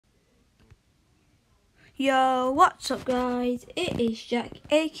Yo, what's up guys? It is Jack,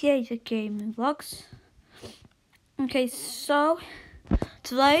 aka the Gaming Vlogs. Okay, so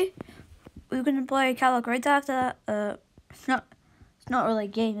today we're gonna play Category after it's not really a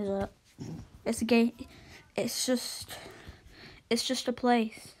game, is it? It's a game. It's just a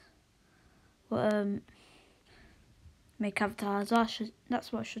place. But make avatars.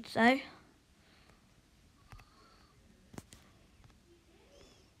 That's what I should say.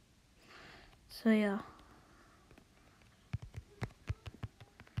 So yeah.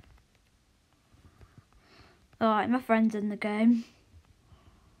 Alright, my friend's in the game.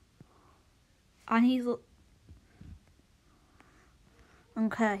 And he's...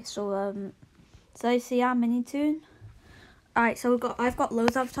 Okay, so you see our mini tune? Alright, so I've got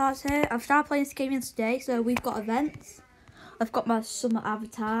loads of avatars here. I've started playing this game today, so we've got events. I've got my summer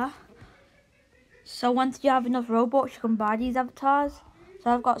avatar. So once you have enough Robux, you can buy these avatars.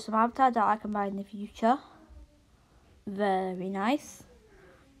 So I've got some avatars that I can buy in the future. Very nice.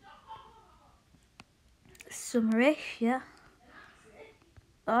 Summerish, yeah.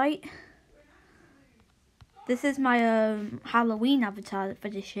 Right. This is my Halloween avatar for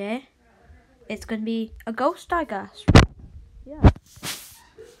this year. It's going to be a ghost, I guess. Yeah.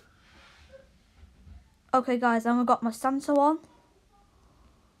 Okay, guys, I've got my Santa one.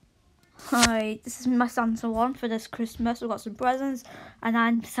 Hi, this is my Santa one for this Christmas. We've got some presents, and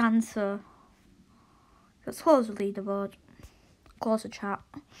I'm Santa. Let's close the leaderboard. Close the chat.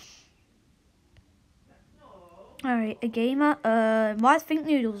 Alright, a gamer. Why is Think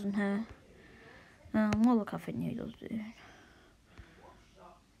Noodles in here? We'll look at Think Noodles, dude.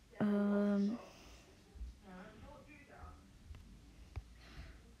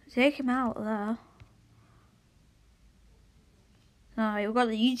 Take him out there. Alright, we've got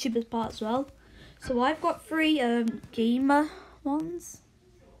the YouTubers part as well. So I've got three gamer ones.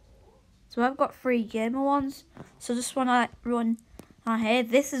 So just want to run on here.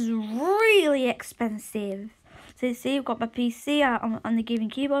 This is really expensive. So you see, we've got my PC on the gaming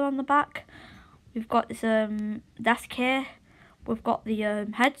keyboard on the back. We've got this desk here. We've got the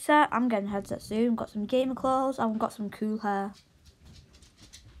headset. I'm getting a headset soon. We've got some gamer clothes and we've got some cool hair.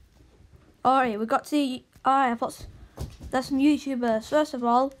 Alright, we've got to. There's some YouTubers. First of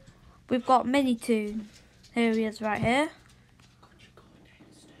all, we've got Minitoon. Here he is, right here.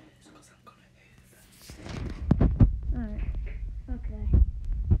 Alright, okay.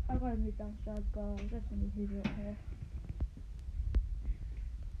 I've got to move downstairs, guys. There's Minitoon right here.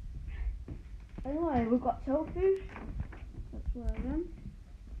 Anyway, we've got Tofu. That's where I am.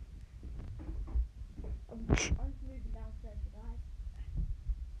 I'm just moving downstairs, guys.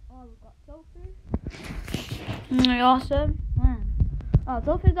 Oh, we've got Tofu. Awesome. Man. Oh,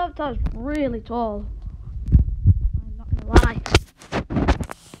 Tofu's avatar is really tall. I'm not gonna lie.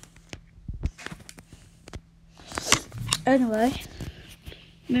 Anyway,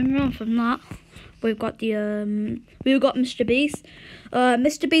 moving on from that, we've got Mr. Beast.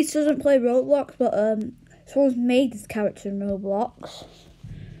 Mr. Beast doesn't play Roblox, but someone's made this character in Roblox.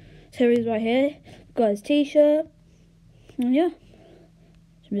 So he's right here. Got his t-shirt. And yeah,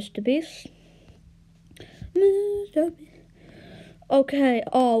 it's Mr. Beast. Okay,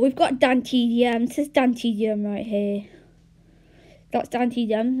 we've got Dan TDM. This is Dan TDM right here. That's Dan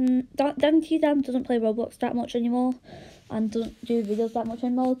TDM. Dan TDM doesn't play Roblox that much anymore and doesn't do videos that much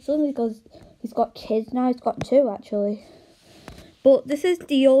anymore. Suddenly because he's got kids now. He's got 2 actually. But this is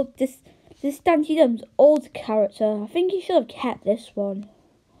the old this Dan TDM's old character. I think he should have kept this one.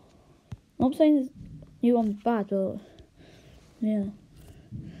 I'm not saying this new one's bad, but yeah.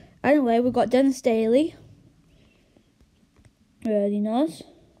 Anyway, we've got Dennis Daly. Really nice.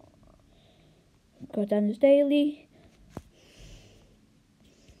 Got Dennis Daly.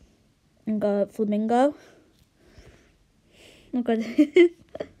 And got Flamingo. We've got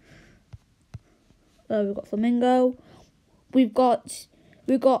Flamingo. We've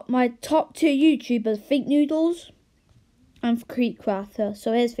got my top 2 YouTubers, Think Noodles and Creekcraft.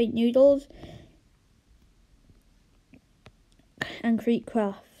 So here's Think Noodles and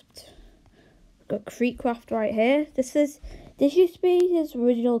Creekcraft. We've got Creekcraft right here. This used to be his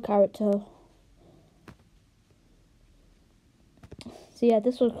original character. So yeah,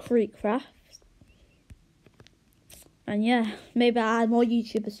 this was Creekcraft. And yeah, maybe I'll add more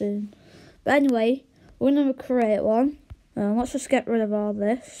YouTubers soon. But anyway, we're going to create one. Let's just get rid of all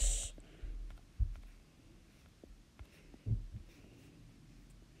this.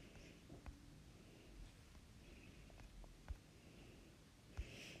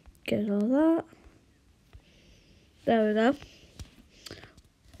 Get all that. There we go.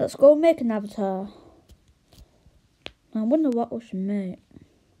 Let's go make an avatar. I wonder what we should make.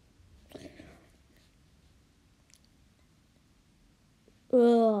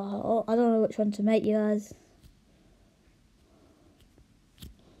 Oh, I don't know which one to make, you guys.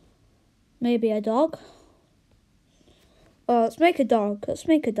 Maybe a dog. Oh, let's make a dog. Let's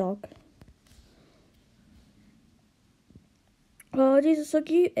make a dog. Oh, these are so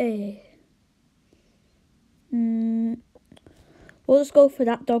cute. We'll just go for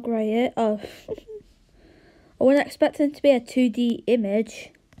that dog right here. Oh, I wasn't expecting it to be a 2D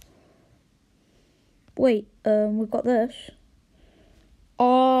image. Wait, we've got this.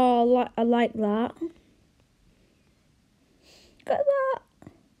 Oh, I like that. Look at that.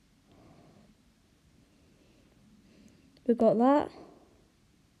 We got that.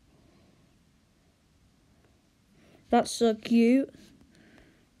 That's so cute.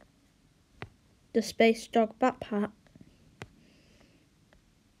 The space dog backpack.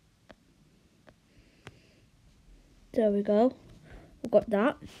 There we go. We've got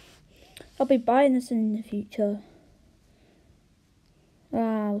that. I'll be buying this in the future.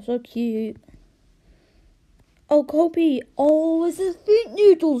 Wow, so cute. Oh, Kobe. Oh, it's a Think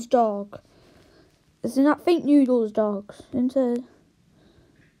Noodles dog. Isn't that Think Noodles dogs? Isn't it?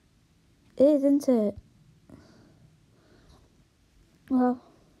 It is, isn't it? Well,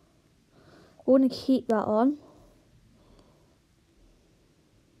 we're going to keep that on.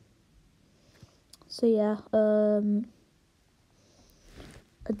 So yeah, a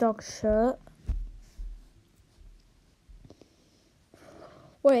dog shirt.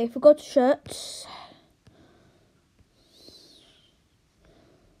 Wait, if we go to shirts,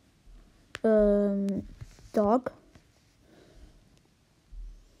 dog.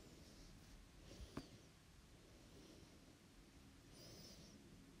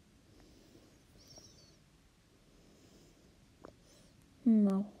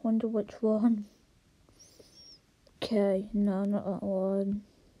 No, wonder which one. Okay, no, not that one.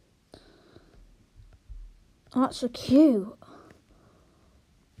 Oh, that's so cute.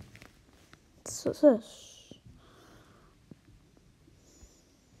 What's this?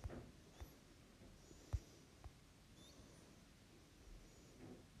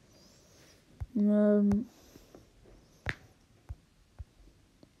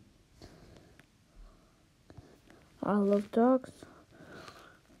 I love dogs.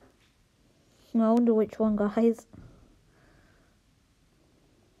 I wonder which one, guys.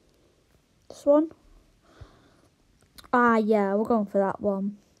 This one? Ah, yeah, we're going for that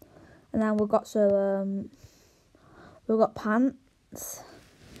one. And then we've got we've got pants,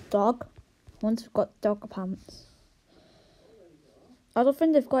 dog. Once we've got dog pants. I don't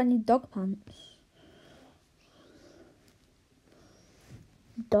think they've got any dog pants.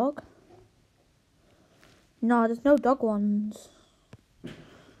 Dog? No, there's no dog ones.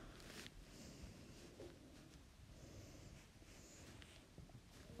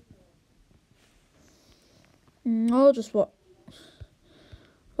 I'll just what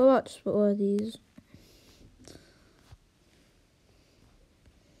about just what are these?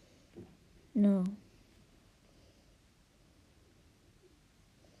 No.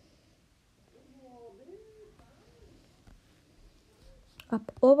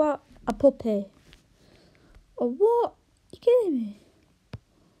 What about a puppy? Or what? You kidding me?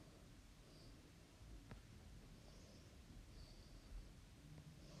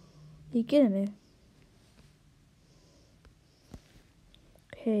 You kidding me?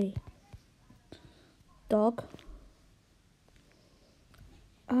 Okay. Dog.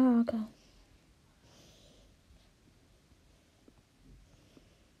 Ah, okay.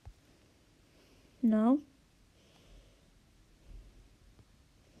 No.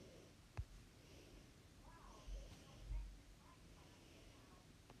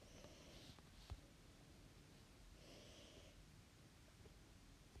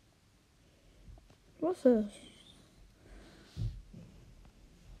 What's this?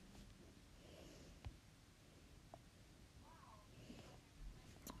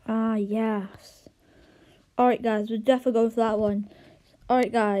 Ah, yes. Alright, guys, we're definitely going for that one.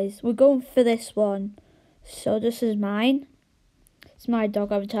 Alright, guys, we're going for this one. So, this is mine. It's my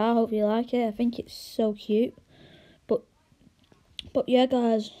dog avatar. I hope you like it. I think it's so cute. But yeah,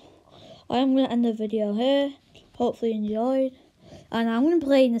 guys, I am going to end the video here. Hopefully you enjoyed. And I'm going to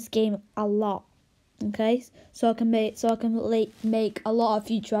play in this game a lot. Okay, so I can make a lot of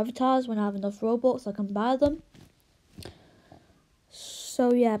future avatars when I have enough Robux. I can buy them.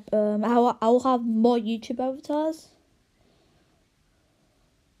 So yeah, I'll have more YouTube avatars.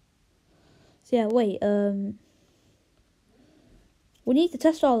 So yeah, wait, we need to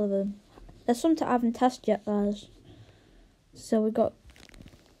test all of them. There's some that I haven't tested yet, guys. So we got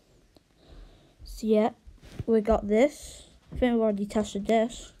this. I think we've already tested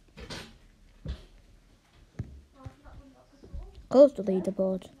this. Close the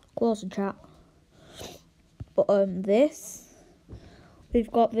leaderboard. Close the chat. But this, we've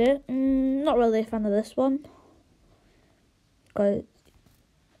got this. Not really a fan of this one. And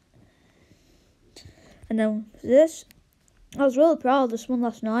then this, I was really proud of this one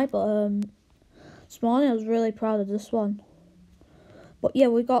last night, but this morning I was really proud of this one. But yeah,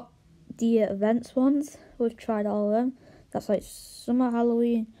 we got the events ones. We've tried all of them. That's like summer,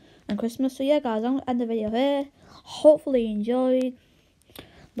 Halloween, and Christmas. So yeah, guys, I'm gonna end the video here. Hopefully you enjoyed.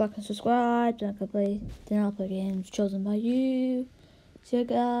 Like and subscribe. Then I'll play games chosen by you. See you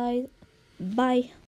guys. Bye.